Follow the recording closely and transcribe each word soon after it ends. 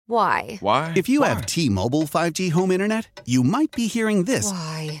Why? Why? If you have T-Mobile 5G home internet, you might be hearing this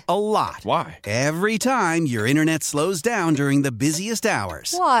Why? a lot. Why? Every time your internet slows down during the busiest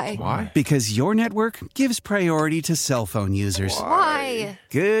hours. Why? Why? Because your network gives priority to cell phone users. Why?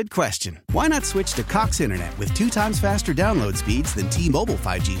 Good question. Why not switch to Cox Internet with 2 times faster download speeds than T-Mobile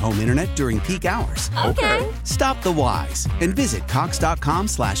 5G home internet during peak hours? Okay. Stop the whys and visit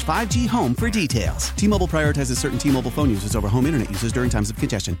cox.com/5G home for details. T-Mobile prioritizes certain T-Mobile phone users over home internet users during times of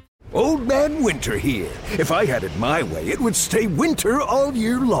congestion. Old Man Winter here. If I had it my way, it would stay winter all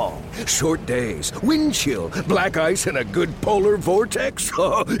year long. Short days, wind chill, black ice, and a good polar vortex.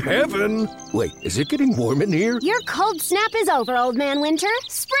 Oh, heaven. Wait, is it getting warm in here? Your cold snap is over, Old Man Winter.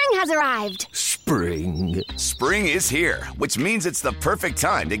 Spring has arrived. Spring. Spring is here, which means it's the perfect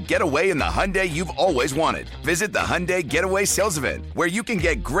time to get away in the Hyundai you've always wanted. Visit the Hyundai Getaway Sales Event, where you can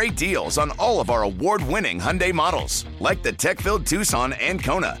get great deals on all of our award-winning Hyundai models, like the tech-filled Tucson and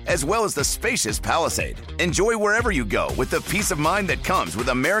Kona, as well as the spacious Palisade. Enjoy wherever you go with the peace of mind that comes with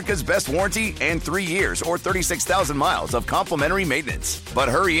America's best warranty and 3 years or 36,000 miles of complimentary maintenance. But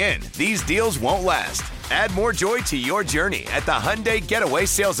hurry in, these deals won't last. Add more joy to your journey at the Hyundai Getaway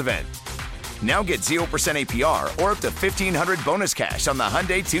Sales Event. Now get 0% APR or up to $1,500 bonus cash on the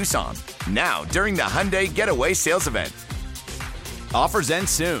Hyundai Tucson. Now, during the Hyundai Getaway Sales Event. Offers end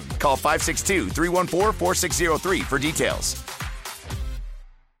soon. Call 562-314-4603 for details.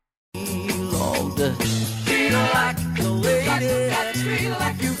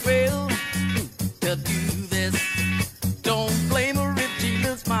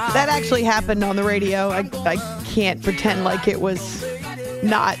 That actually happened on the radio. I can't pretend like it was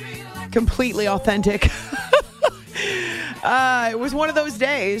not completely authentic. It was one of those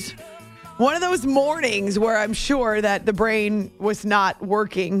days, one of those mornings where I'm sure that the brain was not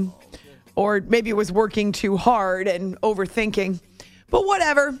working, or maybe it was working too hard and overthinking. But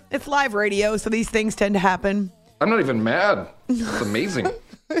whatever, it's live radio, so these things tend to happen. I'm not even mad. It's amazing.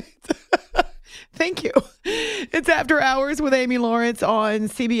 Thank you. It's After Hours with Amy Lawrence on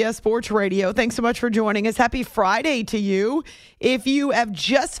CBS Sports Radio. Thanks so much for joining us. Happy Friday to you. If you have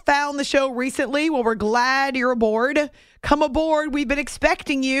just found the show recently, well, we're glad you're aboard. Come aboard. We've been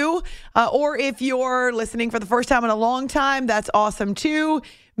expecting you. Or if you're listening for the first time in a long time, that's awesome too.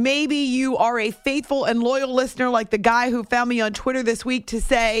 Maybe you are a faithful and loyal listener like the guy who found me on Twitter this week to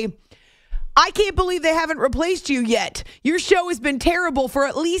say, I can't believe they haven't replaced you yet. Your show has been terrible for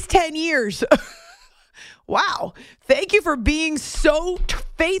at least 10 years. Wow. Thank you for being so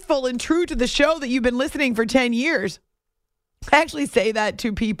faithful and true to the show that you've been listening for 10 years. I actually say that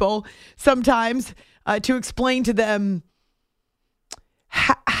to people sometimes to explain to them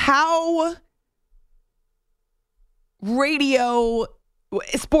how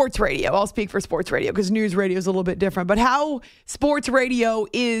sports radio, I'll speak for sports radio because news radio is a little bit different, but how sports radio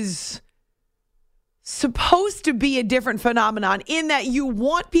is supposed to be a different phenomenon in that you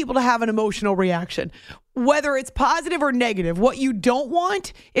want people to have an emotional reaction, whether it's positive or negative. What you don't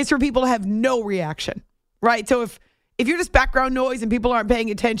want is for people to have no reaction, right? So if you're just background noise and people aren't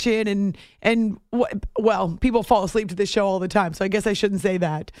paying attention well, people fall asleep to this show all the time, so I guess I shouldn't say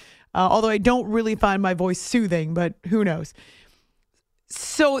that. Although I don't really find my voice soothing, but who knows?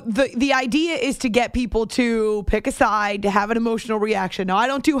 So the idea is to get people to pick a side, to have an emotional reaction. Now, I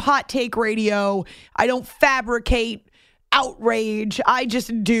don't do hot take radio. I don't fabricate outrage. I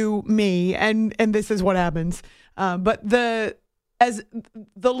just do me, and this is what happens. But the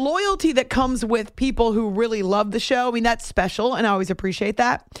loyalty that comes with people who really love the show, I mean, that's special, and I always appreciate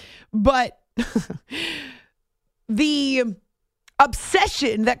that. But the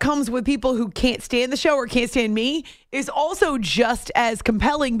obsession that comes with people who can't stand the show or can't stand me is also just as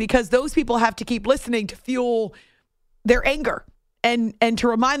compelling, because those people have to keep listening to fuel their anger and to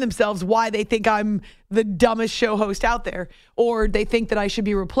remind themselves why they think I'm the dumbest show host out there, or they think that I should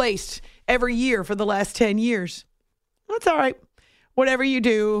be replaced every year for the last 10 years. That's all right. Whatever you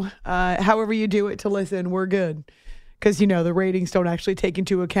do, however you do it to listen, we're good. Because, the ratings don't actually take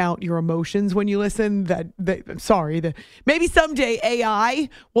into account your emotions when you listen. Maybe someday AI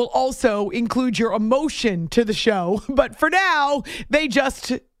will also include your emotion to the show. But for now, they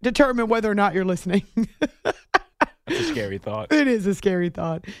just determine whether or not you're listening. That's a scary thought. It is a scary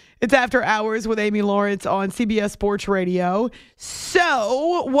thought. It's After Hours with Amy Lawrence on CBS Sports Radio.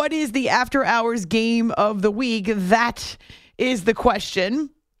 So, what is the After Hours game of the week? That is the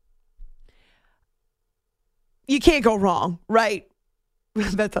question. You can't go wrong, right?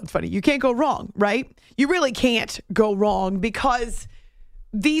 That sounds funny. You can't go wrong, right? You really can't go wrong, because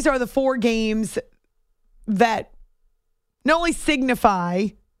these are the 4 games that not only signify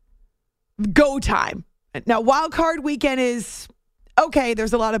go time. Now, wild card weekend is okay,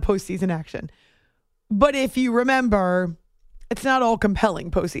 there's a lot of postseason action. But if you remember, it's not all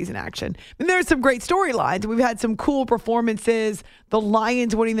compelling postseason action. And there's some great storylines. We've had some cool performances. The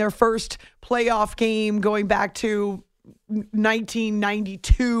Lions winning their first playoff game going back to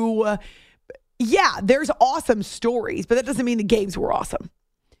 1992. Yeah, there's awesome stories, but that doesn't mean the games were awesome.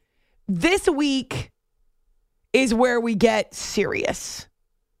 This week is where we get serious.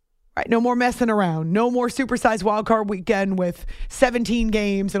 Right, no more messing around. No more supersized wildcard weekend with 17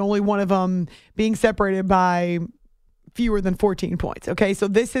 games and only one of them being separated by fewer than 14 points. Okay, so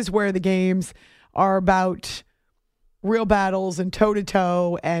this is where the games are about real battles and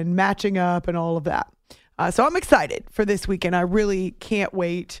toe-to-toe and matching up and all of that. So I'm excited for this weekend. I really can't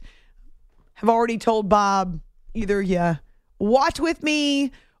wait. Have already told Bob, either you watch with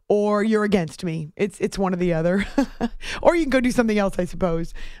me or you're against me. It's one or the other. Or you can go do something else, I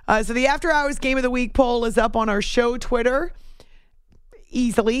suppose. So the After Hours Game of the Week poll is up on our show Twitter.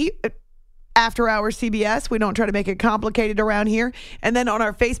 Easily. After Hours CBS. We don't try to make it complicated around here. And then on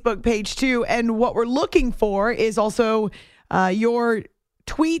our Facebook page too. And what we're looking for is also your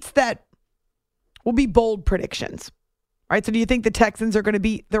tweets that will be bold predictions. All right. So do you think the Texans are going to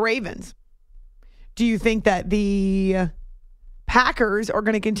beat the Ravens? Do you think that the Packers are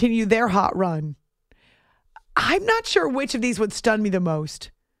going to continue their hot run? I'm not sure which of these would stun me the most.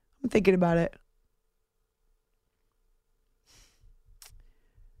 I'm thinking about it.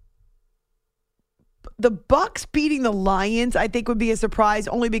 The Bucs beating the Lions, I think, would be a surprise,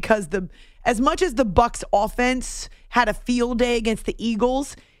 only because as much as the Bucs offense had a field day against the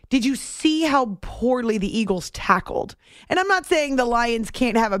Eagles, did you see how poorly the Eagles tackled? And I'm not saying the Lions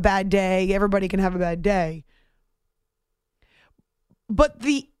can't have a bad day. Everybody can have a bad day. But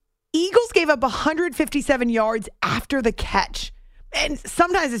the Eagles gave up 157 yards after the catch. And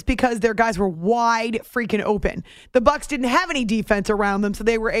sometimes it's because their guys were wide freaking open. The Bucs didn't have any defense around them, so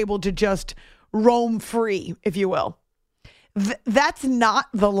they were able to just roam free, if you will. That's not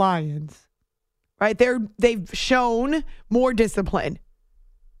the Lions, right? They've shown more discipline.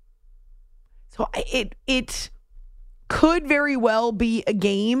 So it could very well be a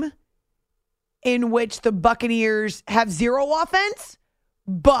game in which the Buccaneers have zero offense,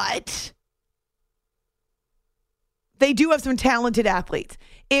 but they do have some talented athletes.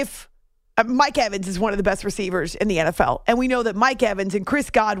 If Mike Evans is one of the best receivers in the NFL, and we know that Mike Evans and Chris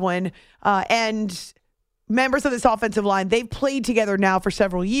Godwin and members of this offensive line, they've played together now for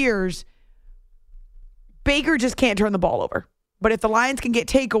several years. Baker just can't turn the ball over. But if the Lions can get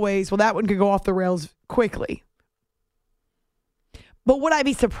takeaways, well, that one could go off the rails quickly. But would I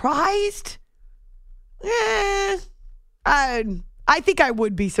be surprised? I think I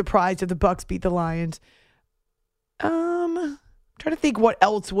would be surprised if the Bucs beat the Lions. I'm trying to think what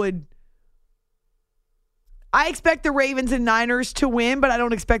else would. I expect the Ravens and Niners to win, but I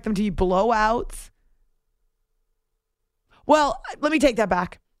don't expect them to be blowouts. Well, let me take that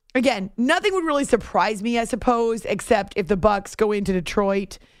back. Again, nothing would really surprise me, I suppose, except if the Bucs go into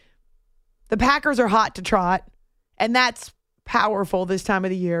Detroit. The Packers are hot to trot, and that's powerful this time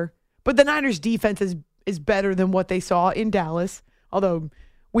of the year. But the Niners' defense is better than what they saw in Dallas, although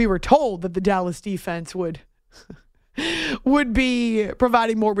we were told that the Dallas defense would be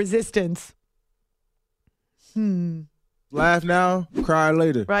providing more resistance. Laugh now, cry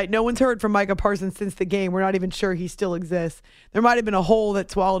later. Right. No one's heard from Micah Parsons since the game. We're not even sure he still exists. There might have been a hole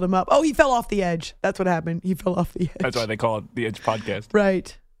that swallowed him up. Oh, he fell off the edge. That's what happened. He fell off the edge. That's why they call it the Edge Podcast.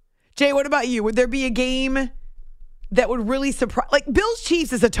 Right. Jay, what about you? Would there be a game that would really surprise? Like, Bills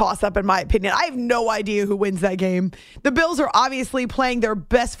Chiefs is a toss-up, in my opinion. I have no idea who wins that game. The Bills are obviously playing their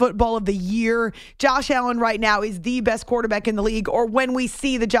best football of the year. Josh Allen right now is the best quarterback in the league. Or when we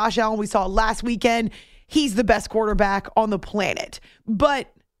see the Josh Allen we saw last weekend, he's the best quarterback on the planet.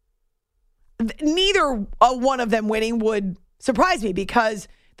 But neither one of them winning would surprise me, because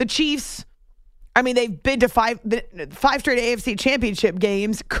the Chiefs, I mean, they've been to five straight AFC championship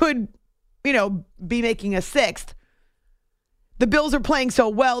games, could, be making a sixth. The Bills are playing so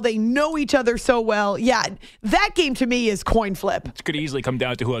well. They know each other so well. Yeah, that game to me is coin flip. It could easily come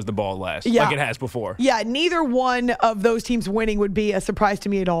down to who has the ball last, yeah, like it has before. Yeah, neither one of those teams winning would be a surprise to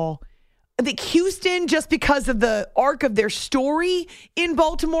me at all. I think Houston, just because of the arc of their story in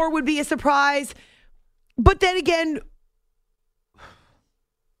Baltimore, would be a surprise. But then again,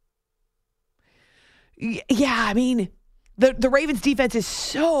 yeah, I mean, the Ravens defense is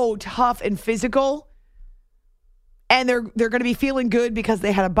so tough and physical, and they're going to be feeling good because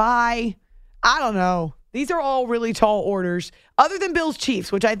they had a bye. I don't know. These are all really tall orders. Other than Bills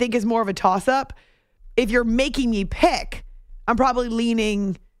Chiefs, which I think is more of a toss-up, if you're making me pick, I'm probably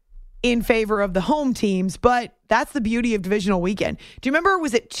leaning in favor of the home teams, but that's the beauty of divisional weekend. Do you remember,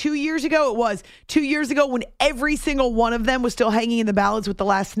 was it 2 years ago? It was 2 years ago when every single one of them was still hanging in the balance with the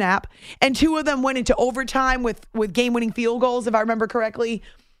last snap, and two of them went into overtime with game-winning field goals, if I remember correctly.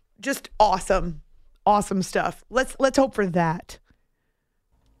 Just awesome stuff. Let's hope for that.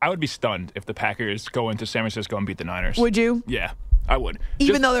 I would be stunned if the Packers go into San Francisco and beat the Niners. Would you? Yeah, I would.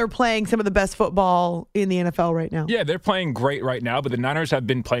 Even though they're playing some of the best football in the NFL right now. Yeah, they're playing great right now, but the Niners have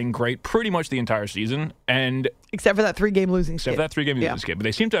been playing great pretty much the entire season. Except for that 3-game losing skid. But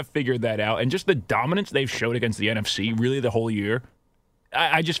they seem to have figured that out. And just the dominance they've showed against the NFC really the whole year.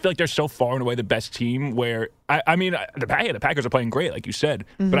 I just feel like they're so far and away the best team where, the Packers are playing great, like you said.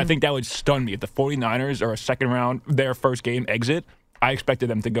 Mm-hmm. But I think that would stun me if the 49ers are a second round, their first game exit. I expected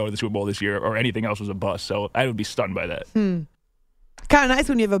them to go to the Super Bowl this year or anything else was a bust. So I would be stunned by that. Kind of nice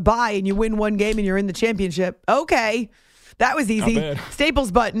when you have a bye and you win one game and you're in the championship. Okay. That was easy.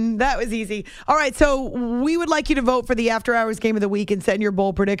 Staples button. That was easy. All right. So we would like you to vote for the After Hours Game of the Week and send your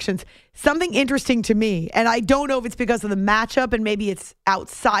bold predictions. Something interesting to me, and I don't know if it's because of the matchup and maybe it's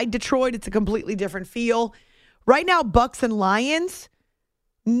outside Detroit. It's a completely different feel. Right now, Bucks and Lions,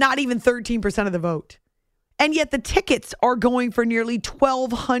 not even 13% of the vote. And yet the tickets are going for nearly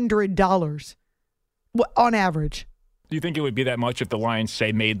 $1,200 on average. Do you think it would be that much if the Lions,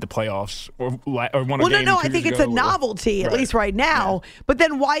 say, made the playoffs or won a game? No. I think it's a novelty, at least right now. Yeah. But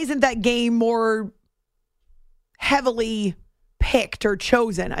then why isn't that game more heavily picked or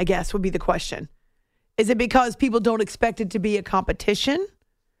chosen, I guess, would be the question. Is it because people don't expect it to be a competition?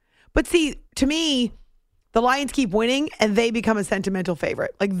 But see, to me, the Lions keep winning and they become a sentimental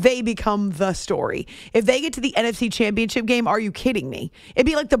favorite. Like, they become the story. If they get to the NFC Championship game, are you kidding me? It'd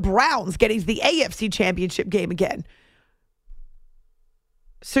be like the Browns getting to the AFC Championship game again.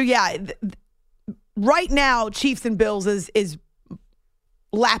 So, yeah, right now, Chiefs and Bills is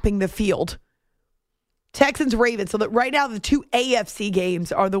lapping the field. Texans, Ravens. So that right now, the two AFC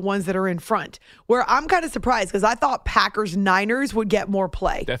games are the ones that are in front. Where I'm kind of surprised because I thought Packers, Niners would get more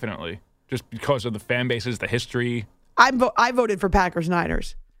play. Definitely. Just because of the fan bases, the history. I voted for Packers,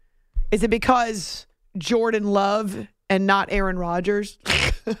 Niners. Is it because Jordan Love and not Aaron Rodgers?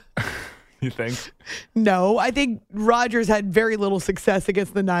 You think? No, I think Rodgers had very little success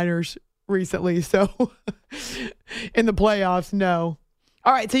against the Niners recently. So in the playoffs, no.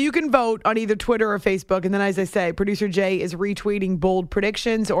 All right, so you can vote on either Twitter or Facebook. And then, as I say, Producer Jay is retweeting bold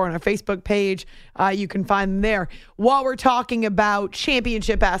predictions, or on our Facebook page. You can find them there. While we're talking about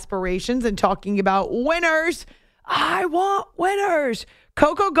championship aspirations and talking about winners, I want winners.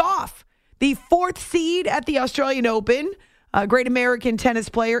 Coco Gauff, the 4th seed at the Australian Open, a great American tennis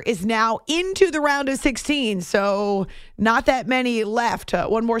player, is now into the round of 16. So not that many left.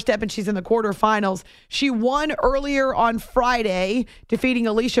 One more step and she's in the quarterfinals. She won earlier on Friday, defeating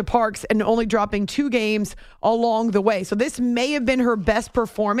Alicia Parks and only dropping 2 games along the way. So this may have been her best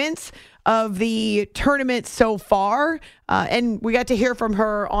performance of the tournament so far. And we got to hear from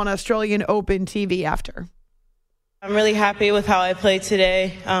her on Australian Open TV after. I'm really happy with how I played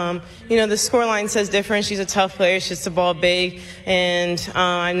today. The scoreline says different. She's a tough player. She hits the ball big. And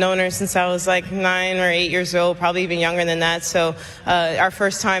I've known her since I was like 9 or 8 years old, probably even younger than that. So our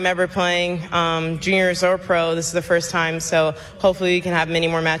first time ever playing juniors or pro, this is the first time. So hopefully we can have many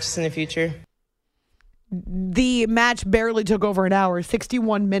more matches in the future. The match barely took over an hour,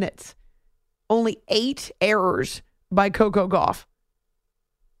 61 minutes. Only 8 errors by Coco Gauff.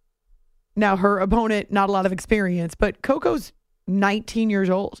 Now, her opponent, not a lot of experience, but Coco's 19 years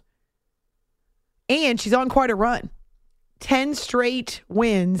old. And she's on quite a run. 10 straight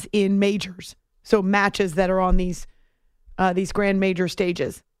wins in majors. So matches that are on these grand major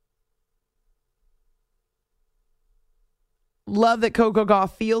stages. Love that Coco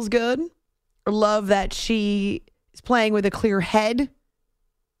Gauff feels good. Love that she is playing with a clear head.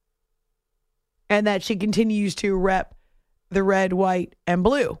 And that she continues to rep the red, white, and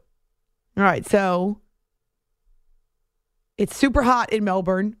blue. All right, so it's super hot in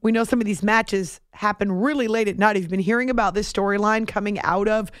Melbourne. We know some of these matches happen really late at night. You've been hearing about this storyline coming out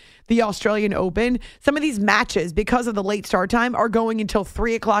of the Australian Open. Some of these matches, because of the late start time, are going until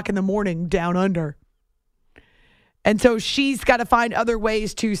 3 o'clock in the morning down under. And so she's got to find other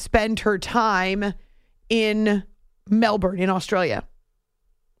ways to spend her time in Melbourne, in Australia.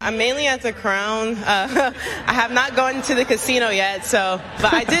 I'm mainly at the Crown. I have not gone to the casino yet,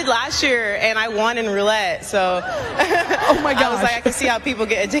 but I did last year, and I won in roulette. So, oh my gosh. I was like, I can see how people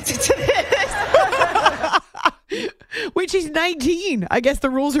get addicted to this. Wait, she's 19. I guess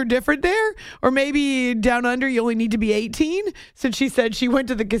the rules are different there, or maybe down under you only need to be 18. Since she said she went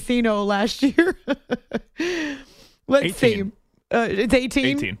to the casino last year. Let's 18. see. It's 18?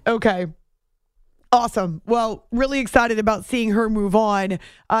 18. Okay. Awesome. Well, really excited about seeing her move on.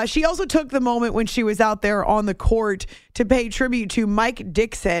 She also took the moment when she was out there on the court to pay tribute to Mike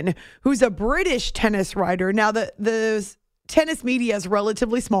Dixon, who's a British tennis writer. Now, the tennis media is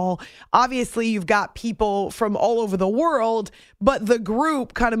relatively small. Obviously, you've got people from all over the world, but the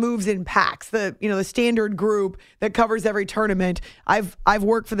group kind of moves in packs. The standard group that covers every tournament. I've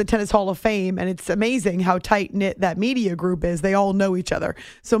worked for the Tennis Hall of Fame, and it's amazing how tight knit that media group is. They all know each other.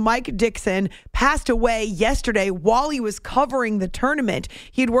 So Mike Dixon passed away yesterday while he was covering the tournament.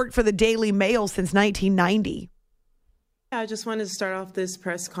 He had worked for the Daily Mail since 1990. I just wanted to start off this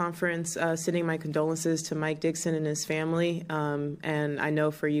press conference sending my condolences to Mike Dixon and his family. And I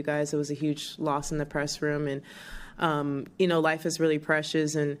know for you guys, it was a huge loss in the press room. And, life is really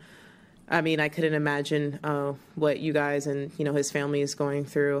precious. And, I couldn't imagine what you guys and, his family is going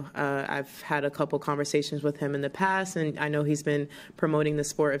through. I've had a couple conversations with him in the past, and I know he's been promoting the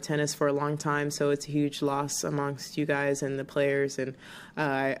sport of tennis for a long time. So it's a huge loss amongst you guys and the players. And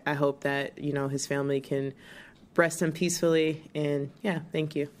I hope that, his family can rest him peacefully, and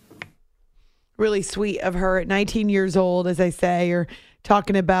thank you. Really sweet of her at 19 years old, as I say. You're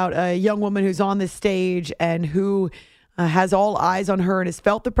talking about a young woman who's on the stage and who has all eyes on her and has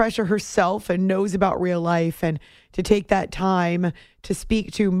felt the pressure herself and knows about real life. And to take that time to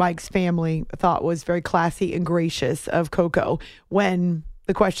speak to Mike's family, I thought was very classy and gracious of Coco, when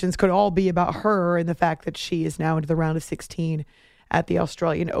the questions could all be about her and the fact that she is now into the round of 16 at the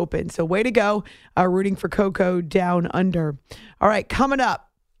Australian Open. So way to go, rooting for Coco down under. All right, coming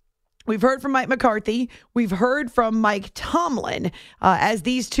up, we've heard from Mike McCarthy. We've heard from Mike Tomlin, as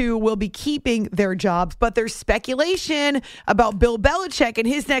these two will be keeping their jobs. But there's speculation about Bill Belichick and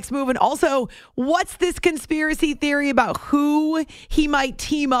his next move. And also, what's this conspiracy theory about who he might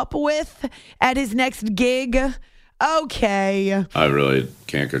team up with at his next gig? Okay. I really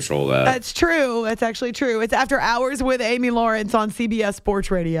can't control that. That's true. That's actually true. It's After Hours with Amy Lawrence on CBS Sports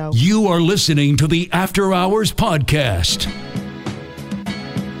Radio. You are listening to the After Hours podcast.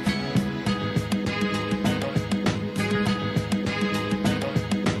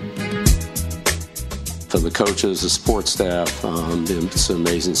 For the coaches, the sports staff, it's an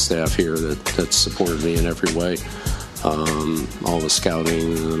amazing staff here that supported me in every way. All the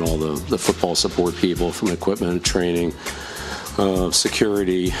scouting and all the football support people, from equipment, training,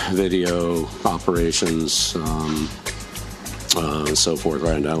 security, video, operations, and so forth,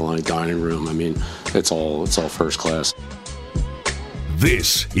 right down the line, dining room. It's all first class.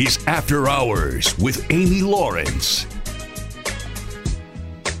 This is After Hours with Amy Lawrence.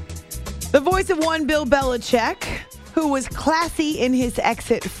 The voice of one Bill Belichick, who was classy in his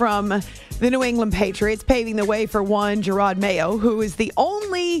exit from the New England Patriots, paving the way for one Gerard Mayo, who is the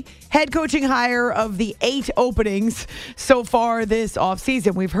only head coaching hire of the 8 openings so far this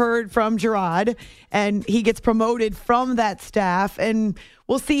offseason. We've heard from Gerard, and he gets promoted from that staff, and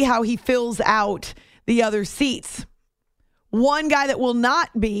we'll see how he fills out the other seats. One guy that will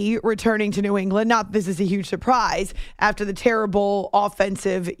not be returning to New England, not this is a huge surprise after the terrible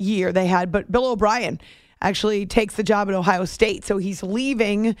offensive year they had, but Bill O'Brien actually takes the job at Ohio State. So he's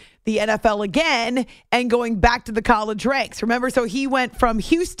leaving the NFL again and going back to the college ranks. Remember, so he went from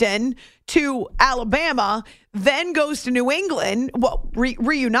Houston to Alabama, then goes to New England,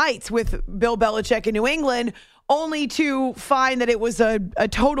 reunites with Bill Belichick in New England, only to find that it was a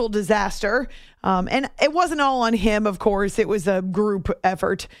total disaster. And it wasn't all on him, of course. It was a group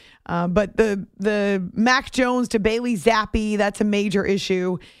effort. But the Mac Jones to Bailey Zappi, that's a major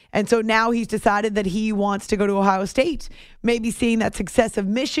issue. And so now he's decided that he wants to go to Ohio State. Maybe seeing that success of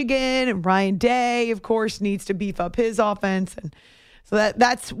Michigan, and Ryan Day, of course, needs to beef up his offense. And so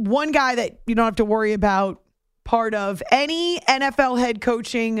that's one guy that you don't have to worry about part of any NFL head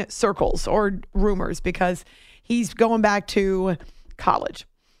coaching circles or rumors, because he's going back to college.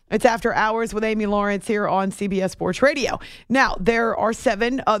 It's After Hours with Amy Lawrence here on CBS Sports Radio. Now, there are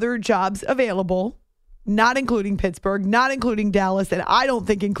 7 other jobs available, not including Pittsburgh, not including Dallas, and I don't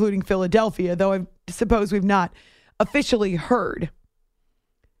think including Philadelphia, though I suppose we've not officially heard.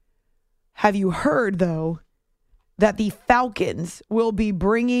 Have you heard, though, that the Falcons will be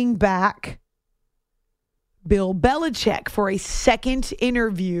bringing back Bill Belichick for a second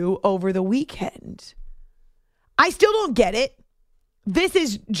interview over the weekend? I still don't get it. This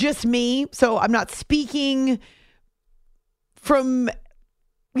is just me, so I'm not speaking from,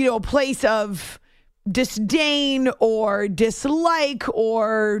 a place of disdain or dislike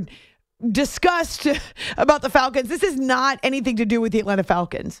or disgust about the Falcons. This is not anything to do with the Atlanta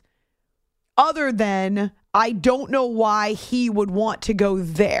Falcons, other than I don't know why he would want to go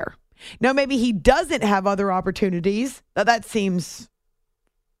there. Now, maybe he doesn't have other opportunities. That seems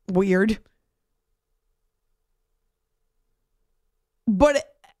weird. But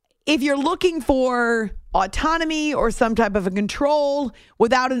if you're looking for autonomy or some type of a control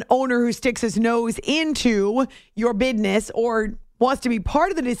without an owner who sticks his nose into your business or wants to be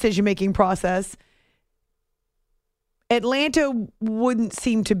part of the decision-making process, Atlanta wouldn't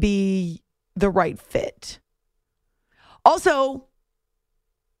seem to be the right fit. Also,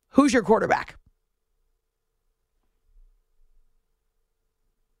 who's your quarterback?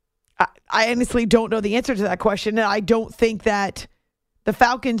 I honestly don't know the answer to that question, and I don't think that the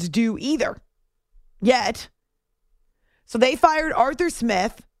Falcons do either yet. So they fired Arthur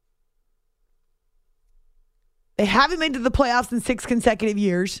Smith. They haven't made it to the playoffs in 6 consecutive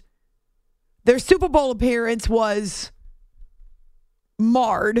years. Their Super Bowl appearance was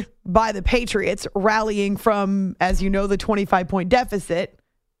marred by the Patriots rallying from, as you know, the 25-point deficit.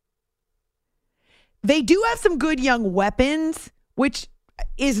 They do have some good young weapons, which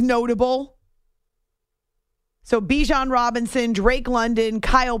is notable. So Bijan Robinson, Drake London,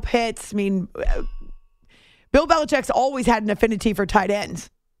 Kyle Pitts. I mean, Bill Belichick's always had an affinity for tight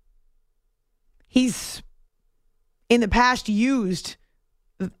ends. He's, in the past, used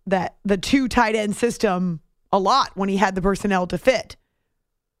the 2 tight end system a lot when he had the personnel to fit.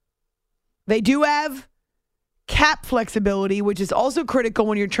 They do have cap flexibility, which is also critical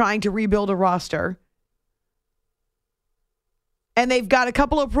when you're trying to rebuild a roster. And they've got a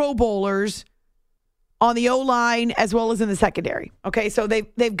couple of Pro Bowlers on the O-line as well as in the secondary. Okay, so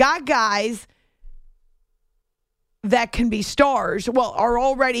they've got guys that can be stars. Well, are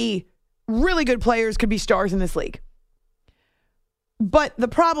already really good players, could be stars in this league. But the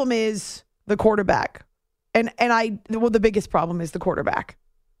problem is the quarterback. The biggest problem is the quarterback.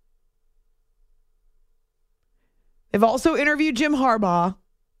 They've also interviewed Jim Harbaugh,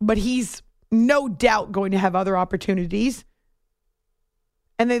 but he's no doubt going to have other opportunities.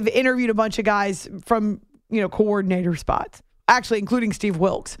 And they've interviewed a bunch of guys from, coordinator spots, actually including Steve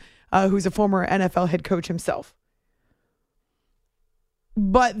Wilkes, who's a former NFL head coach himself.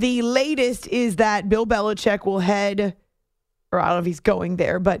 But the latest is that Bill Belichick will head, or I don't know if he's going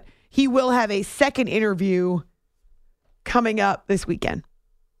there, but he will have a second interview coming up this weekend.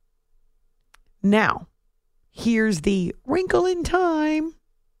 Now, here's the wrinkle in time.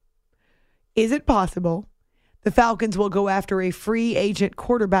 Is it possible the Falcons will go after a free agent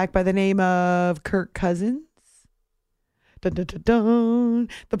quarterback by the name of Kirk Cousins? Dun, dun, dun, dun.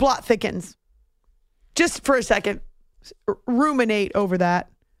 The plot thickens. Just for a second, ruminate over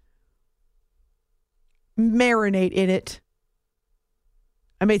that. Marinate in it.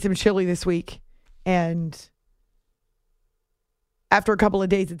 I made some chili this week, and after a couple of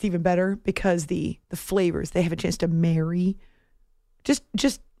days, it's even better because the flavors, they have a chance to marry.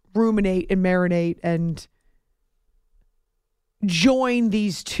 Just ruminate and marinate and join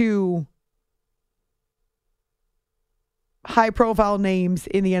these 2 high-profile names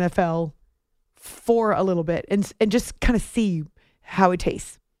in the NFL for a little bit and just kind of see how it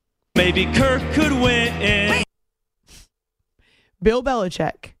tastes. Maybe Kirk could win. Bill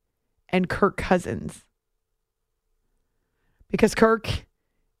Belichick and Kirk Cousins. Because Kirk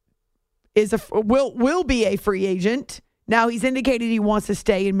will be a free agent. Now, he's indicated he wants to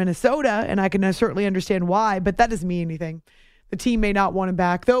stay in Minnesota, and I can certainly understand why, but that doesn't mean anything. The team may not want him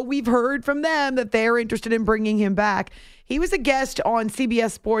back, though we've heard from them that they're interested in bringing him back. He was a guest on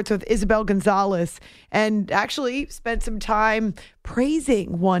CBS Sports with Isabel Gonzalez and actually spent some time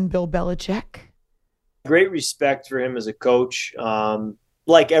praising one Bill Belichick. Great respect for him as a coach,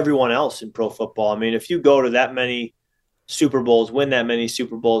 like everyone else in pro football. I mean, if you go to that many Super Bowls, win that many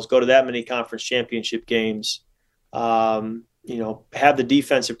Super Bowls, go to that many conference championship games, have the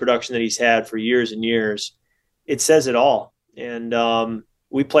defensive production that he's had for years and years, it says it all. And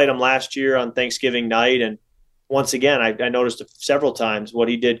we played him last year on Thanksgiving night. And once again, I noticed several times what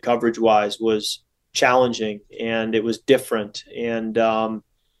he did coverage-wise was challenging, and it was different. And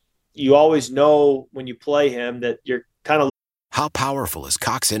you always know when you play him that you're kind of... How powerful is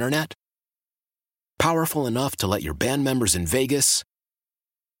Cox Internet? Powerful enough to let your band members in Vegas,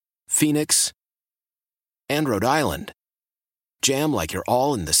 Phoenix, and Rhode Island jam like you're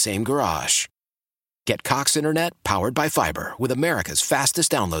all in the same garage. Get Cox Internet powered by fiber with America's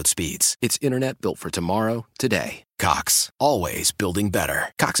fastest download speeds. It's internet built for tomorrow, today. Cox, always building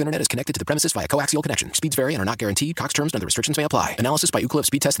better. Cox Internet is connected to the premises via coaxial connection. Speeds vary and are not guaranteed. Cox terms and other restrictions may apply. Analysis by Ookla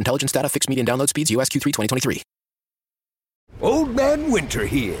Speed Test Intelligence Data. Fixed median download speeds. US Q3 2023. Old Man Winter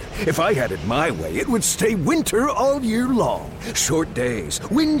here. If I had it my way, it would stay winter all year long. Short days,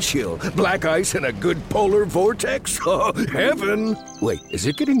 wind chill, black ice, and a good polar vortex. Oh, heaven. Wait, is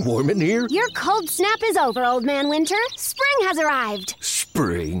it getting warm in here? Your cold snap is over, Old Man Winter. Spring has arrived.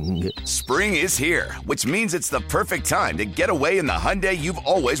 Spring. Spring is here, which means it's the perfect time to get away in the Hyundai you've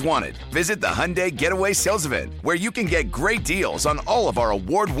always wanted. Visit the Hyundai Getaway Sales Event, where you can get great deals on all of our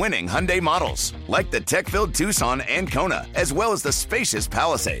award-winning Hyundai models, like the tech-filled Tucson and Kona, as well as the spacious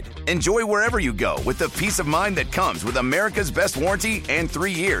Palisade. Enjoy wherever you go with the peace of mind that comes with America's best warranty and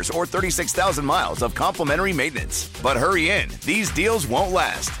 3 years or 36,000 miles of complimentary maintenance. But hurry in, these deals won't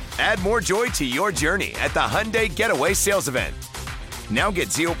last. Add more joy to your journey at the Hyundai Getaway Sales Event. Now get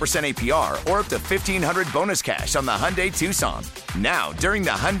 0% APR or up to $1,500 bonus cash on the Hyundai Tucson. Now, during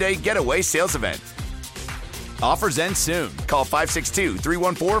the Hyundai Getaway Sales Event. Offers end soon. Call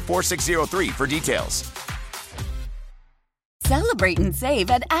 562-314-4603 for details. Celebrate and save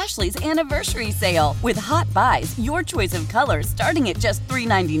at Ashley's Anniversary Sale. With Hot Buys, your choice of colors starting at just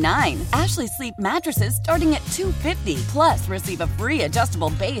 $3.99. Ashley Sleep mattresses starting at $2.50. Plus, receive a free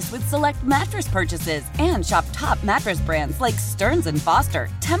adjustable base with select mattress purchases. And shop top mattress brands like Stearns & Foster,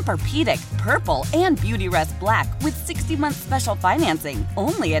 Tempur-Pedic, Purple, and Beautyrest Black with 60-month special financing.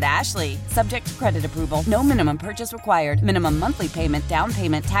 Only at Ashley. Subject to credit approval. No minimum purchase required. Minimum monthly payment, down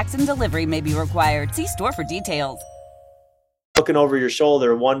payment, tax, and delivery may be required. See store for details. Looking over your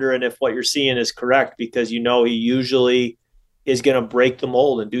shoulder, wondering if what you're seeing is correct, because you know he usually is going to break the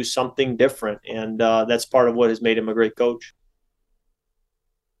mold and do something different. And that's part of what has made him a great coach.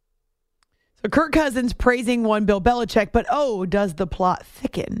 So Kirk Cousins praising one Bill Belichick, but does the plot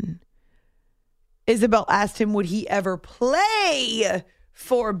thicken? Isabel asked him, would he ever play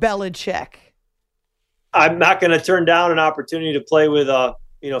for Belichick? I'm not going to turn down an opportunity to play with a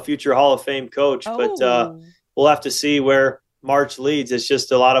future Hall of Fame coach, but we'll have to see where March leads. It's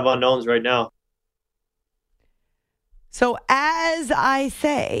just a lot of unknowns right now. So as I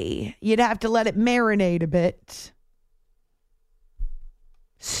say, you'd have to let it marinate a bit.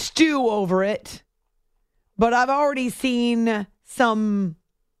 Stew over it. But I've already seen some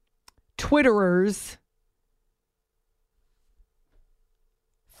Twitterers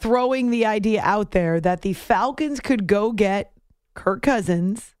throwing the idea out there that the Falcons could go get Kirk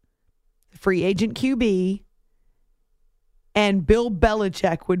Cousins, free agent QB, and Bill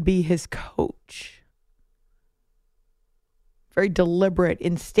Belichick would be his coach. Very deliberate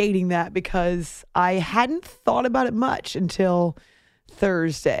in stating that, because I hadn't thought about it much until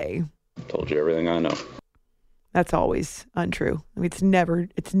Thursday. Told you everything I know. That's always untrue. I mean,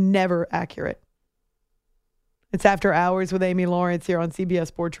 it's never accurate. It's After Hours with Amy Lawrence here on CBS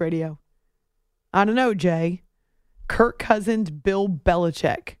Sports Radio. I don't know, Jay. Kirk Cousins, Bill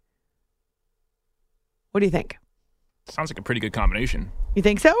Belichick. What do you think? Sounds like a pretty good combination. You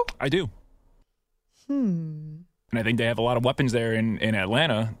think so? I do. And I think they have a lot of weapons there in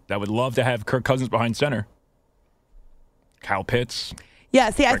Atlanta that would love to have Kirk Cousins behind center. Kyle Pitts. Yeah,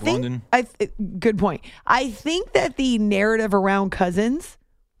 see, Greg London. Good point. I think that the narrative around Cousins,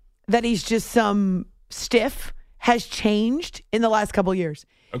 that he's just some stiff, has changed in the last couple of years.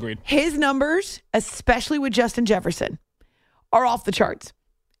 Agreed. His numbers, especially with Justin Jefferson, are off the charts.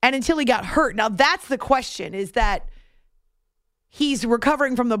 And until he got hurt. Now, that's the question, is that he's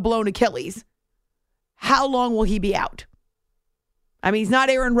recovering from the blown Achilles. How long will he be out? I mean, he's not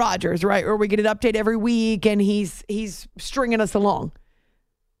Aaron Rodgers, right? Or we get an update every week and he's stringing us along.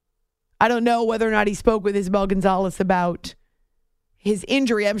 I don't know whether or not he spoke with Isabel Gonzalez about his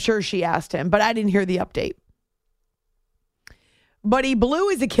injury. I'm sure she asked him, but I didn't hear the update. But he blew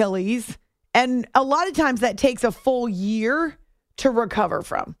his Achilles, and a lot of times that takes a full year to recover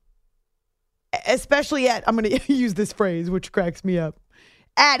from. Especially at, I'm going to use this phrase, which cracks me up,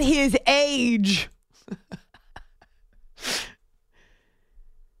 at his age.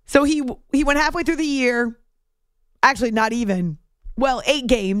 So he went halfway through the year. Actually, not even. Well, 8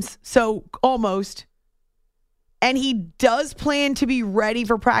 games, so almost. And he does plan to be ready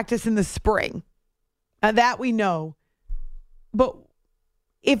for practice in the spring. Now, that we know. But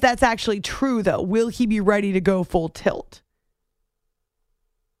if that's actually true, though, will he be ready to go full tilt?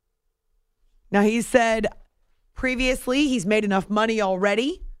 Now, he said previously he's made enough money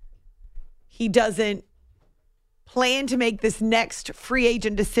already. He doesn't plan to make this next free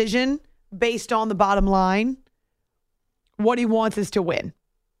agent decision based on the bottom line. What he wants is to win.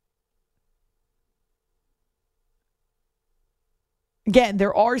 Again,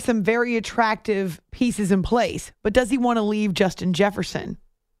 there are some very attractive pieces in place, but does he want to leave Justin Jefferson?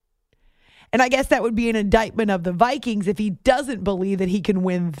 And I guess that would be an indictment of the Vikings if he doesn't believe that he can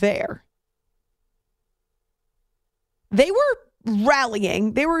win there. they were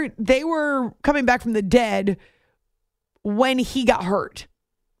rallying. They were coming back from the dead when he got hurt.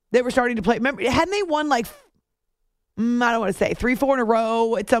 They were starting to play. Remember, hadn't they won I don't want to say 3-4 in a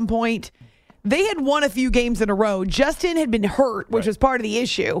row at some point? They had won a few games in a row. Justin had been hurt, which was part of the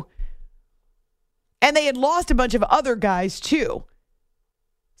issue. And they had lost a bunch of other guys, too.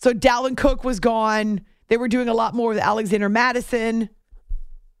 So Dalvin Cook was gone. They were doing a lot more with Alexander Madison.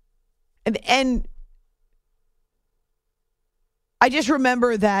 And I just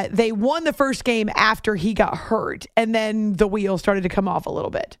remember that they won the first game after he got hurt. And then the wheels started to come off a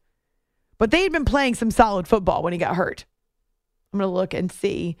little bit. But they had been playing some solid football when he got hurt. I'm going to look and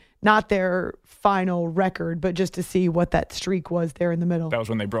see, not their final record, but just to see what that streak was there in the middle. That was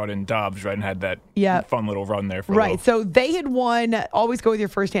when they brought in Dobbs, right, and had that fun little run there for a right. little. So they had won, always go with your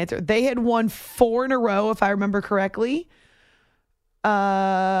first answer. They had won 4 in a row, if I remember correctly.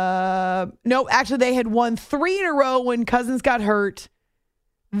 No, actually they had won 3 in a row when Cousins got hurt.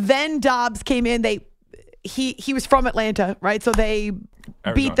 Then Dobbs came in. He was from Atlanta, right? So they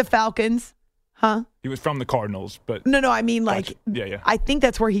beat the Falcons. Huh? He was from the Cardinals, but... No, I mean, Yeah. I think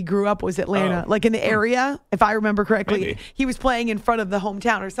that's where he grew up, was Atlanta. Like in the area, if I remember correctly. Maybe. He was playing in front of the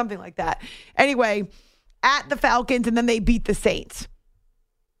hometown or something like that. Anyway, at the Falcons, and then they beat the Saints.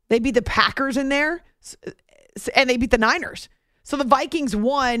 They beat the Packers in there, and they beat the Niners. So the Vikings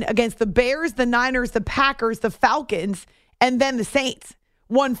won against the Bears, the Niners, the Packers, the Falcons, and then the Saints.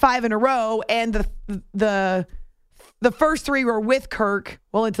 Won 5 in a row, and the first 3 were with Kirk,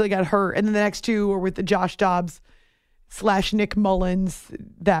 well, until he got hurt. And then the next 2 were with the Josh Dobbs / Nick Mullins.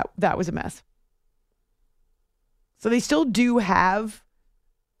 That was a mess. So they still do have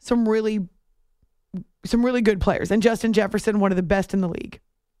some really good players. And Justin Jefferson, one of the best in the league.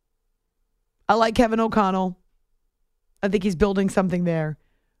 I like Kevin O'Connell. I think he's building something there.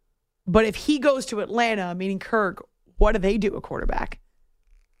 But if he goes to Atlanta, meaning Kirk, what do they do at quarterback?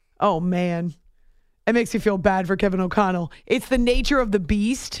 Oh, man. It makes me feel bad for Kevin O'Connell. It's the nature of the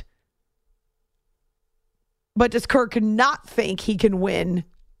beast. But does Kirk not think he can win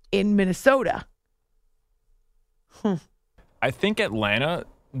in Minnesota? I think Atlanta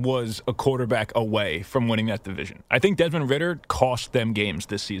was a quarterback away from winning that division. I think Desmond Ridder cost them games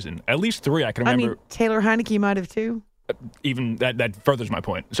this season. At least 3, I can remember. I mean, Taylor Heineke might have too. Even that furthers my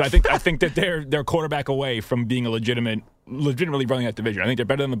point. So I think that they're quarterback away from being a legitimately running that division. I think they're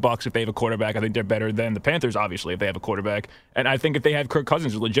better than the Bucs if they have a quarterback. I think they're better than the Panthers, obviously, if they have a quarterback. And I think if they have Kirk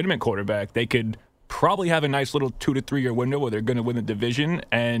Cousins, a legitimate quarterback, they could probably have a nice little 2 to 3 year window where they're going to win the division,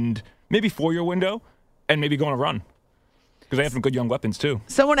 and maybe 4-year window, and maybe go on a run. Because they have some good young weapons, too.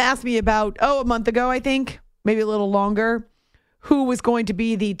 Someone asked me about, a month ago, I think, maybe a little longer, who was going to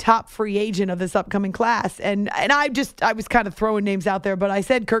be the top free agent of this upcoming class. And I was kind of throwing names out there, but I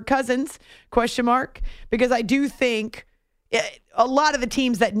said Kirk Cousins, ? Because I do think a lot of the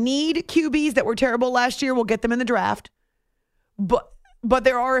teams that need QBs that were terrible last year will get them in the draft. But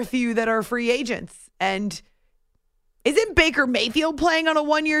there are a few that are free agents. And isn't Baker Mayfield playing on a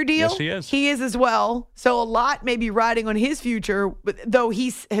 1-year deal? Yes, he is. He is as well. So a lot may be riding on his future, though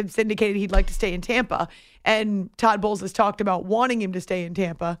he has indicated he'd like to stay in Tampa. And Todd Bowles has talked about wanting him to stay in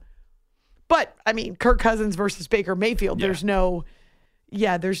Tampa. But, I mean, Kirk Cousins versus Baker Mayfield, there's no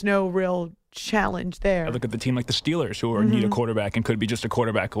real challenge there. I look at the team like the Steelers, who are in need a quarterback and could be just a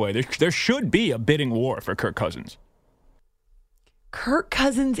quarterback away. There should be a bidding war for Kirk Cousins. Kirk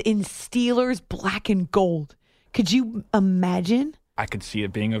Cousins in Steelers black and gold. Could you imagine? I could see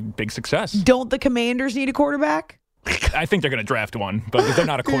it being a big success. Don't the Commanders need a quarterback? I think they're going to draft one, but they're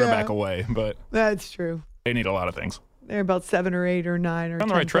not a quarterback away. But that's true. They need a lot of things. They're about 7 or 8 or 9 or 10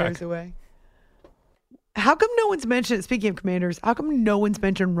 right players track. away. How come no one's mentioned, speaking of Commanders, how come no one's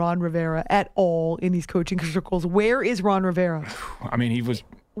mentioned Ron Rivera at all in these coaching circles? Where is Ron Rivera? I mean, he was...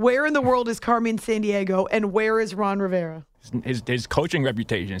 Where in the world is Carmen Sandiego, and where is Ron Rivera? His coaching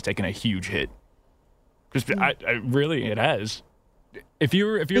reputation has taken a huge hit. Just, really, it has. If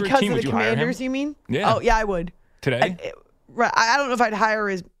you're a team, because of would the you hire him? Commanders, you mean? Yeah. Oh, yeah, I would. Today? I don't know if I'd hire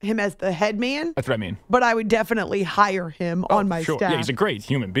him as the head man. That's what I mean. But I would definitely hire him on my staff. Yeah, he's a great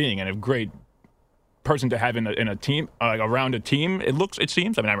human being and a great person to have in a team, around a team. It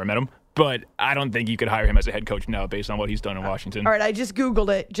seems. I mean, I haven't met him, but I don't think you could hire him as a head coach now based on what he's done in Washington. All right, I just Googled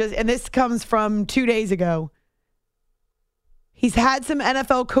it, and this comes from 2 days ago. He's had some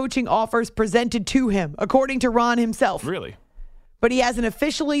NFL coaching offers presented to him, according to Ron himself. Really? But he hasn't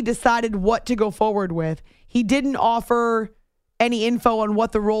officially decided what to go forward with. He didn't offer any info on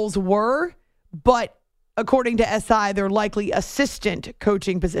what the roles were, but according to SI, they're likely assistant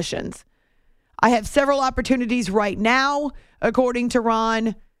coaching positions. I have several opportunities right now, according to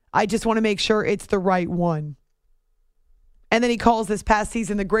Ron. I just want to make sure it's the right one. And then he calls this past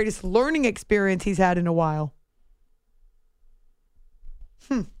season the greatest learning experience he's had in a while.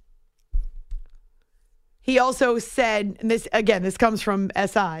 He also said, and this comes from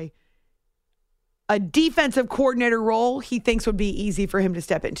SI, a defensive coordinator role he thinks would be easy for him to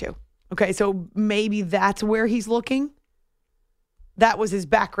step into. Okay, so maybe that's where he's looking. That was his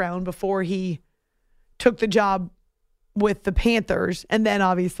background before he took the job with the Panthers and then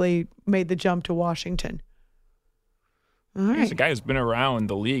obviously made the jump to Washington. All right. He's a guy who's been around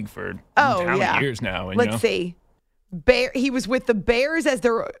the league for how many years now? And, Let's see. He was with the Bears as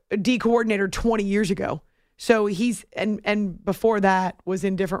their D coordinator 20 years ago. So he's, and before that was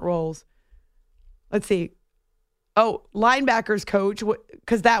in different roles. Let's see. Oh, linebackers coach,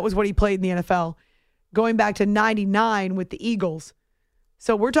 because that was what he played in the NFL, going back to 99 with the Eagles.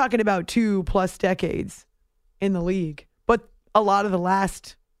 So we're talking about 2+ decades in the league. But a lot of the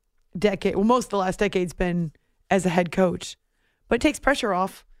last decade, most of the last decade's been as a head coach. But it takes pressure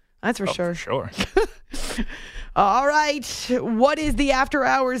off. That's for sure. For sure. All right. What is the after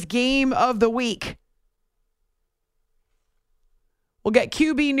hours game of the week? We'll get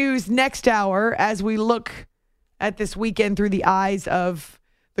QB news next hour as we look at this weekend through the eyes of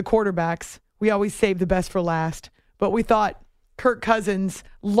the quarterbacks. We always save the best for last. But we thought Kirk Cousins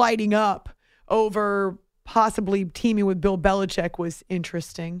lighting up over possibly teaming with Bill Belichick was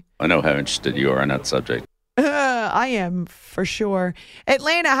interesting. I know how interested you are in that subject. I am, for sure.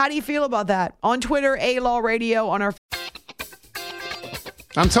 Atlanta, how do you feel about that? On Twitter, A-Law Radio, on our...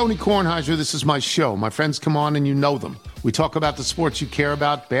 I'm Tony Kornheiser. This is my show. My friends come on and you know them. We talk about the sports you care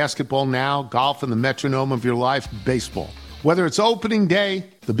about, basketball now, golf, and the metronome of your life, baseball. Whether it's opening day,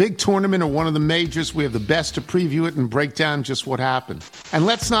 the big tournament, or one of the majors, we have the best to preview it and break down just what happened. And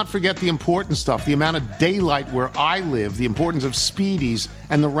let's not forget the important stuff, the amount of daylight where I live, the importance of speedies,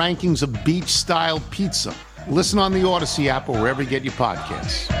 and the rankings of beach-style pizza. Listen on the Odyssey app or wherever you get your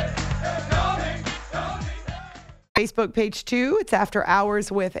podcasts. Facebook page 2, it's After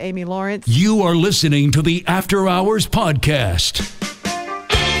Hours with Amy Lawrence. You are listening to the After Hours Podcast.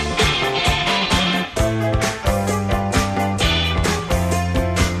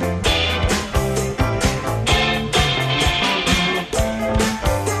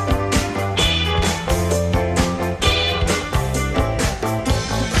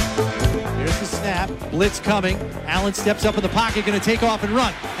 Blitz coming. Allen steps up in the pocket, going to take off and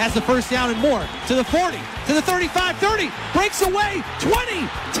run. Has the first down and more. To the 40, to the 35, 30. Breaks away. 20,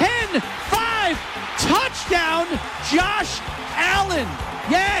 10, 5. Touchdown, Josh Allen.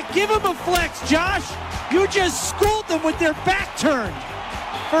 Yeah, give him a flex, Josh. You just schooled them with their back turned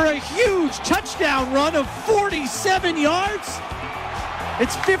for a huge touchdown run of 47 yards.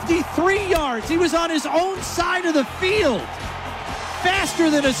 It's 53 yards. He was on his own side of the field.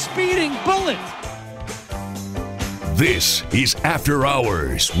 Faster than a speeding bullet. This is After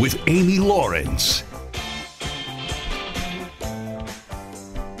Hours with Amy Lawrence.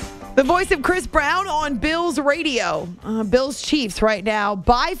 The voice of Chris Brown on Bills Radio. Bills Chiefs right now,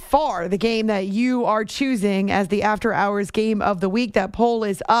 by far the game that you are choosing as the After Hours game of the week. That poll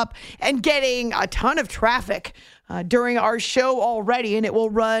is up and getting a ton of traffic during our show already, and it will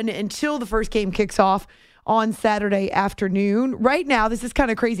run until the first game kicks off on Saturday afternoon. Right now, this is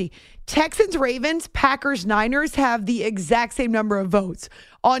kind of crazy. Texans, Ravens, Packers, Niners have the exact same number of votes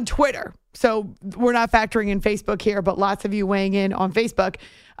on Twitter. So we're not factoring in Facebook here, but lots of you weighing in on Facebook.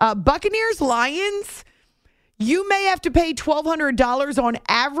 Buccaneers, Lions, you may have to pay $1,200 on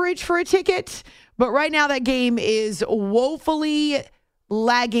average for a ticket, but right now that game is woefully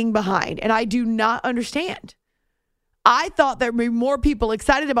lagging behind, and I do not understand. I thought there would be more people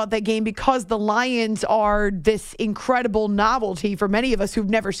excited about that game because the Lions are this incredible novelty for many of us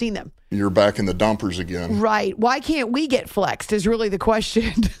who've never seen them. You're back in the dumpers again. Right. Why can't we get flexed is really the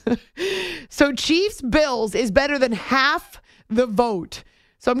question. So Chiefs Bills is better than half the vote.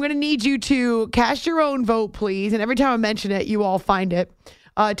 So I'm going to need you to cast your own vote, please. And every time I mention it, you all find it.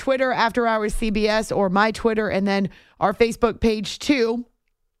 Twitter, After Hours CBS, or my Twitter, and then our Facebook page too.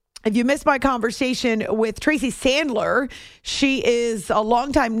 If you missed my conversation with Tracy Sandler, she is a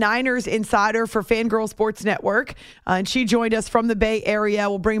longtime Niners insider for Fangirl Sports Network, and she joined us from the Bay Area.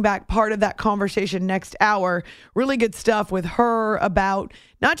 We'll bring back part of that conversation next hour. Really good stuff with her about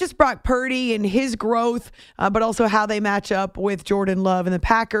not just Brock Purdy and his growth, but also how they match up with Jordan Love and the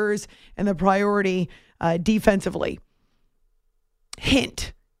Packers and the priority defensively.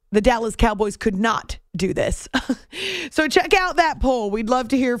 Hint. The Dallas Cowboys could not do this. So check out that poll. We'd love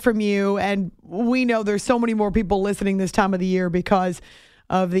to hear from you. And we know there's so many more people listening this time of the year because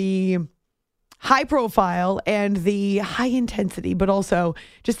of the high profile and the high intensity, but also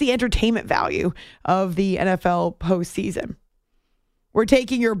just the entertainment value of the NFL postseason. We're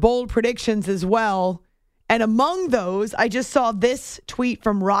taking your bold predictions as well. And among those, I just saw this tweet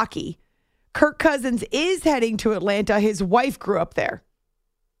from Rocky. Kirk Cousins is heading to Atlanta. His wife grew up there.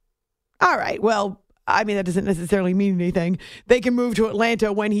 All right, well, I mean, that doesn't necessarily mean anything. They can move to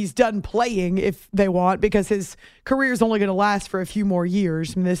Atlanta when he's done playing if they want, because his career is only going to last for a few more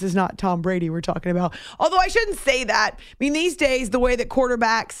years. And this is not Tom Brady we're talking about. Although I shouldn't say that. I mean, these days, the way that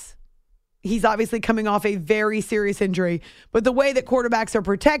quarterbacks, he's obviously coming off a very serious injury, but the way that quarterbacks are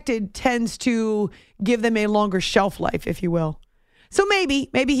protected tends to give them a longer shelf life, if you will. So maybe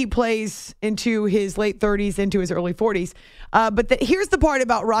he plays into his late 30s, into his early 40s. But here's the part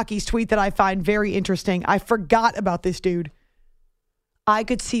about Rocky's tweet that I find very interesting. I forgot about this dude. I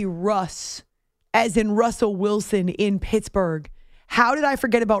could see Russ, as in Russell Wilson, in Pittsburgh. How did I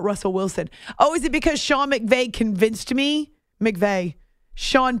forget about Russell Wilson? Oh, is it because Sean Payton convinced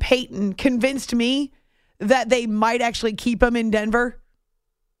me that they might actually keep him in Denver?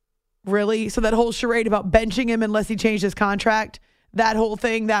 Really? So that whole charade about benching him unless he changed his contract, that whole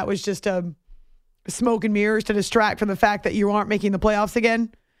thing, that was just smoke and mirrors to distract from the fact that you aren't making the playoffs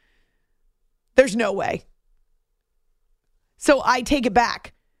again? There's no way. So I take it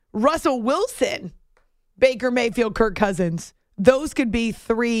back. Russell Wilson, Baker Mayfield, Kirk Cousins, those could be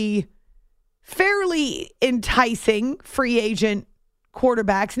three fairly enticing free agent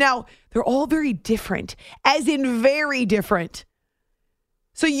quarterbacks. Now, they're all very different, as in very different.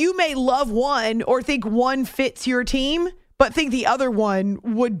 So you may love one or think one fits your team, but think the other one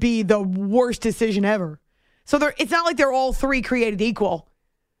would be the worst decision ever. So it's not like they're all three created equal.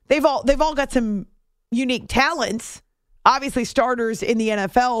 They've all got some unique talents, obviously starters in the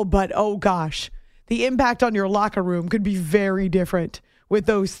NFL, but oh gosh, the impact on your locker room could be very different with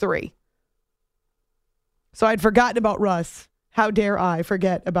those three. So I'd forgotten about Russ. How dare I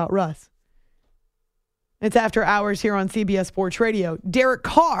forget about Russ? It's After Hours here on CBS Sports Radio. Derek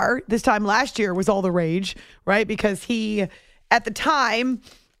Carr, this time last year, was all the rage, right? Because he, at the time,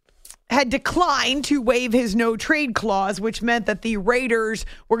 had declined to waive his no-trade clause, which meant that the Raiders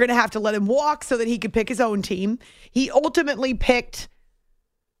were going to have to let him walk so that he could pick his own team. He ultimately picked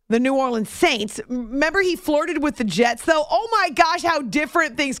the New Orleans Saints. Remember, he flirted with the Jets, though? Oh, my gosh, how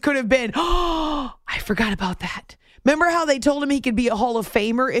different things could have been. Oh, I forgot about that. Remember how they told him he could be a Hall of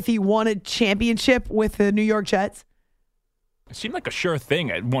Famer if he won a championship with the New York Jets? It seemed like a sure thing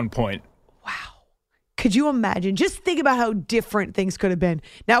at one point. Wow. Could you imagine? Just think about how different things could have been.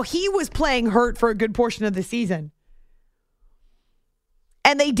 Now, he was playing hurt for a good portion of the season.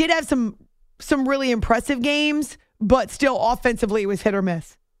 And they did have some really impressive games, but still offensively it was hit or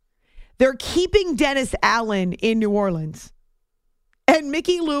miss. They're keeping Dennis Allen in New Orleans. And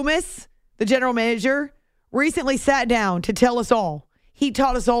Mickey Loomis, the general manager, recently sat down to tell us all. He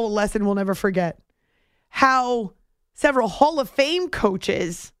taught us all a lesson we'll never forget. How several Hall of Fame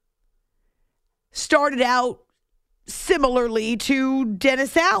coaches started out similarly to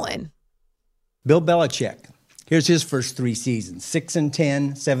Dennis Allen. Bill Belichick. Here's his first three seasons.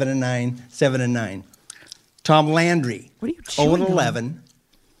 6-10, 7-9, 7-9. Tom Landry. What are you chewing 0-11,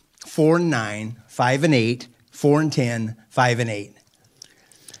 4-9, 5-8, 4-10, 5-8.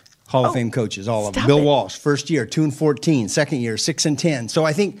 Hall of Fame coaches, all of them. Bill Walsh, first year, 2-14. Second year, 6-10. So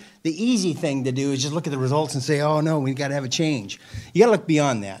I think the easy thing to do is just look at the results and say, oh, no, we've got to have a change. You got to look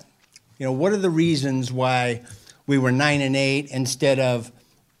beyond that. You know, what are the reasons why we were 9-8 instead of,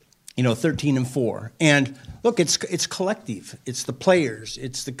 13-4? And look, it's collective. It's the players.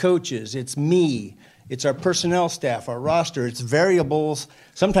 It's the coaches. It's me. It's our personnel staff, our roster. It's variables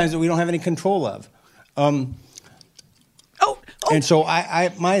sometimes that we don't have any control of. And so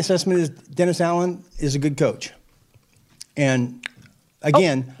my assessment is Dennis Allen is a good coach. And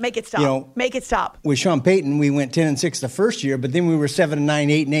again, make it stop. Make it stop. With Sean Payton, we went 10-6 the first year, but then we were 7-9,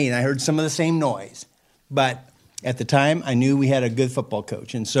 8-8, and I heard some of the same noise. But at the time, I knew we had a good football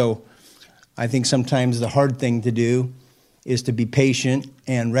coach. And so I think sometimes the hard thing to do is to be patient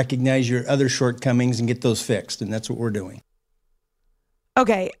and recognize your other shortcomings and get those fixed. And that's what we're doing.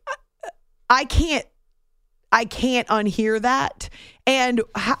 Okay. I can't unhear that. And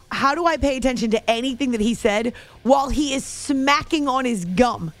how do I pay attention to anything that he said while he is smacking on his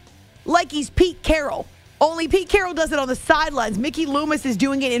gum like he's Pete Carroll? Only Pete Carroll does it on the sidelines. Mickey Loomis is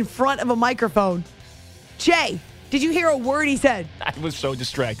doing it in front of a microphone. Jay, did you hear a word he said? I was so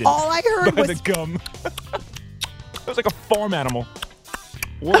distracted. All I heard was the gum. It was like a farm animal.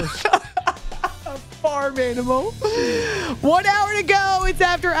 Worse. Farm animal. 1 hour to go. It's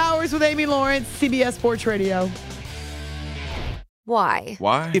After Hours with Amy Lawrence, CBS Sports Radio. Why?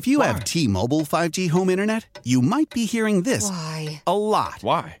 Why? If you have T-Mobile 5G home internet, you might be hearing this Why? a lot.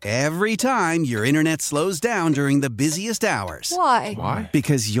 Why? Every time your internet slows down during the busiest hours. Why? Why?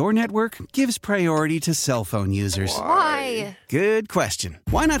 Because your network gives priority to cell phone users. Why? Good question.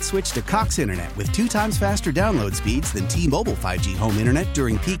 Why not switch to Cox Internet with 2 times faster download speeds than T-Mobile 5G home internet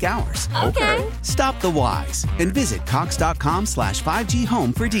during peak hours? Okay. Stop the whys and visit cox.com/5G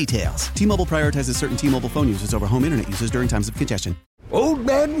home for details. T-Mobile prioritizes certain T-Mobile phone users over home internet users during times of congestion. Old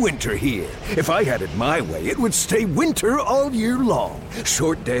Man Winter here. If I had it my way, it would stay winter all year long.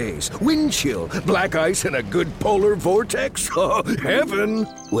 Short days, wind chill, black ice, and a good polar vortex. Oh, heaven.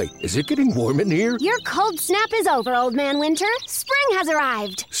 Wait, is it getting warm in here? Your cold snap is over, Old Man Winter. Spring has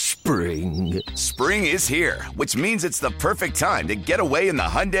arrived. Spring. Spring is here, which means it's the perfect time to get away in the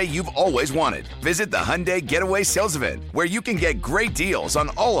Hyundai you've always wanted. Visit the Hyundai Getaway Sales Event, where you can get great deals on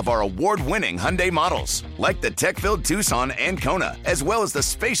all of our award-winning Hyundai models, like the tech-filled Tucson and Kona, as well as the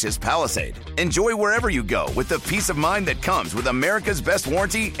spacious Palisade. Enjoy wherever you go with the peace of mind that comes with America's best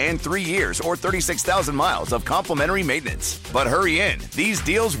warranty and 3 years or 36,000 miles of complimentary maintenance. But hurry in, these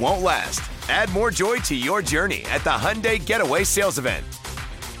deals won't last. Add more joy to your journey at the Hyundai Getaway Sales Event.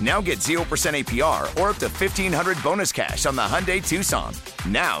 Now get 0% APR or up to $1,500 bonus cash on the Hyundai Tucson.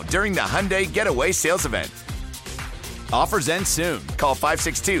 Now, during the Hyundai Getaway Sales Event. Offers end soon. Call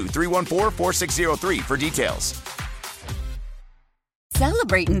 562-314-4603 for details.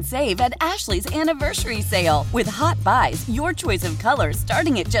 Celebrate and save at Ashley's Anniversary Sale. With Hot Buys, your choice of colors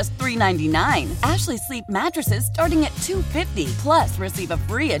starting at just $3.99. Ashley Sleep mattresses starting at $2.50. Plus, receive a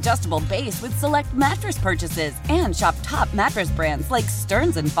free adjustable base with select mattress purchases. And shop top mattress brands like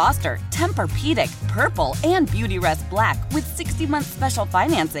Stearns & Foster, Tempur-Pedic, Purple, and Beautyrest Black with 60-month special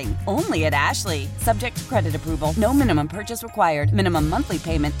financing. Only at Ashley. Subject to credit approval. No minimum purchase required. Minimum monthly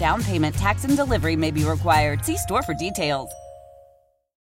payment, down payment, tax, and delivery may be required. See store for details.